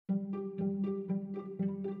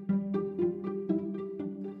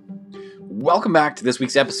Welcome back to this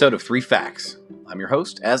week's episode of 3 Facts. I'm your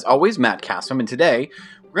host, as always, Matt Cassom, and today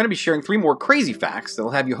we're going to be sharing 3 more crazy facts that will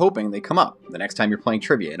have you hoping they come up the next time you're playing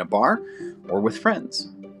trivia in a bar or with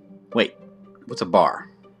friends. Wait, what's a bar?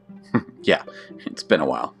 Yeah, it's been a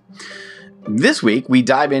while. This week, we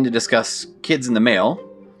dive in to discuss kids in the mail,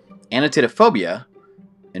 Anatidaephobia,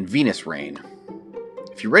 and Venus rain.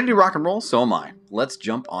 If you're ready to rock and roll, so am I. Let's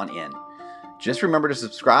jump on in. Just remember to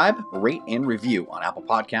subscribe, rate, and review on Apple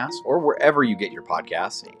Podcasts or wherever you get your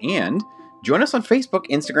podcasts. And join us on Facebook,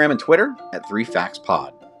 Instagram, and Twitter at 3 Facts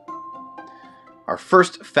Pod. Our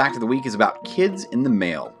first fact of the week is about kids in the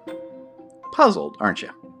mail. Puzzled, aren't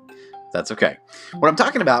you? That's okay. What I'm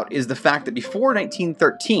talking about is the fact that before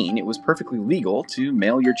 1913, it was perfectly legal to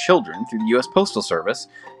mail your children through the U.S. Postal Service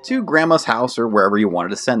to grandma's house or wherever you wanted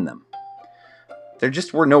to send them. There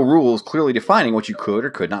just were no rules clearly defining what you could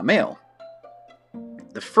or could not mail.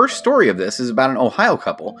 The first story of this is about an Ohio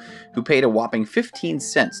couple who paid a whopping 15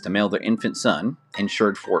 cents to mail their infant son,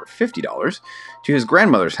 insured for $50, to his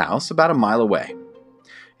grandmother's house about a mile away.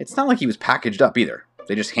 It's not like he was packaged up either.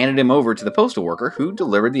 They just handed him over to the postal worker who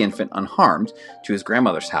delivered the infant unharmed to his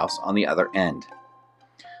grandmother's house on the other end.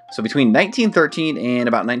 So between 1913 and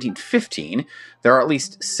about 1915, there are at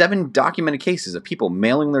least 7 documented cases of people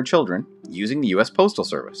mailing their children using the U.S. Postal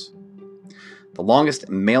Service. The longest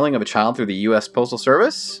mailing of a child through the U.S. Postal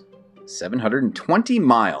Service? 720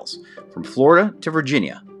 miles from Florida to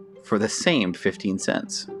Virginia for the same 15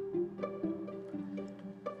 cents.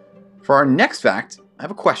 For our next fact, I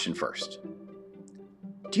have a question first.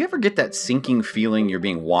 Do you ever get that sinking feeling you're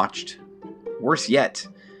being watched? Worse yet,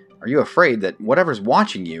 are you afraid that whatever's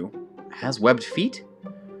watching you has webbed feet?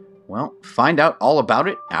 Well, find out all about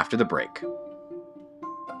it after the break.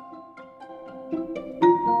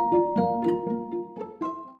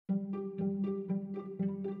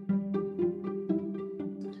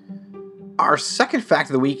 Our second fact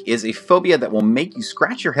of the week is a phobia that will make you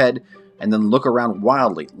scratch your head and then look around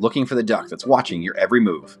wildly, looking for the duck that's watching your every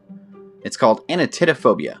move. It's called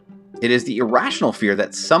Anatidaephobia. It is the irrational fear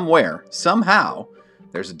that somewhere, somehow,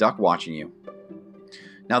 there's a duck watching you.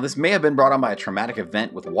 Now, this may have been brought on by a traumatic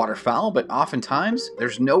event with waterfowl, but oftentimes,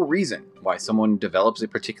 there's no reason why someone develops a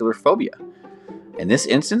particular phobia. In this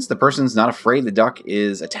instance, the person's not afraid the duck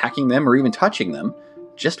is attacking them or even touching them,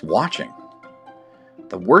 just watching.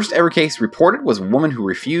 The worst ever case reported was a woman who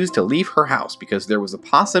refused to leave her house because there was a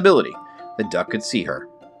possibility the duck could see her.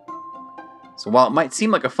 So while it might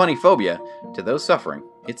seem like a funny phobia, to those suffering,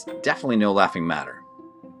 it's definitely no laughing matter.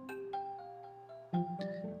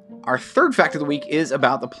 Our third fact of the week is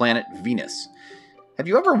about the planet Venus. Have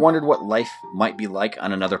you ever wondered what life might be like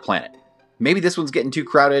on another planet? Maybe this one's getting too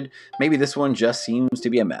crowded, maybe this one just seems to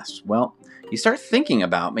be a mess. Well, you start thinking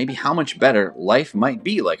about maybe how much better life might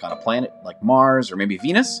be like on a planet like Mars or maybe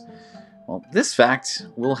Venus. Well, this fact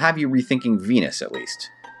will have you rethinking Venus at least.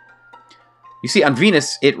 You see, on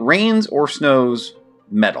Venus, it rains or snows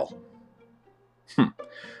metal. Don't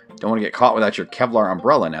want to get caught without your Kevlar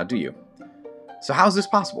umbrella now, do you? So how is this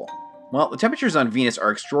possible? Well, the temperatures on Venus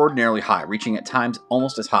are extraordinarily high, reaching at times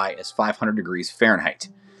almost as high as 500 degrees Fahrenheit.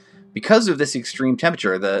 Because of this extreme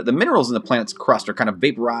temperature, the minerals in the planet's crust are kind of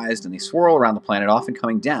vaporized and they swirl around the planet, often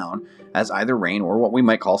coming down as either rain or what we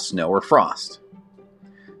might call snow or frost.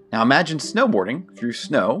 Now imagine snowboarding through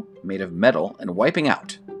snow made of metal and wiping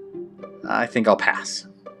out. I think I'll pass.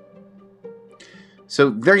 So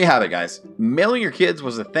there you have it, guys. Mailing your kids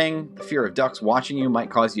was a thing. The fear of ducks watching you might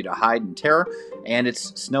cause you to hide in terror, and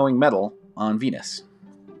it's snowing metal on Venus.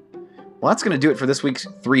 Well, that's going to do it for this week's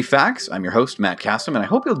 3 Facts. I'm your host, Matt Cassom, and I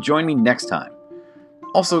hope you'll join me next time.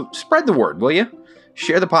 Also, spread the word, will you?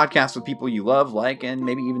 Share the podcast with people you love, like, and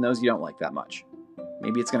maybe even those you don't like that much.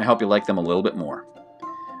 Maybe it's going to help you like them a little bit more.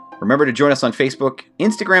 Remember to join us on Facebook,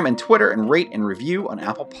 Instagram, and Twitter, and rate and review on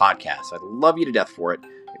Apple Podcasts. I'd love you to death for it.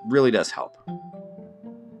 It really does help.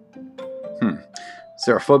 Is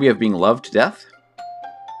there a phobia of being loved to death?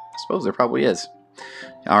 I suppose there probably is.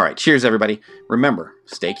 All right, cheers, everybody. Remember,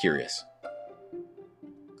 stay curious.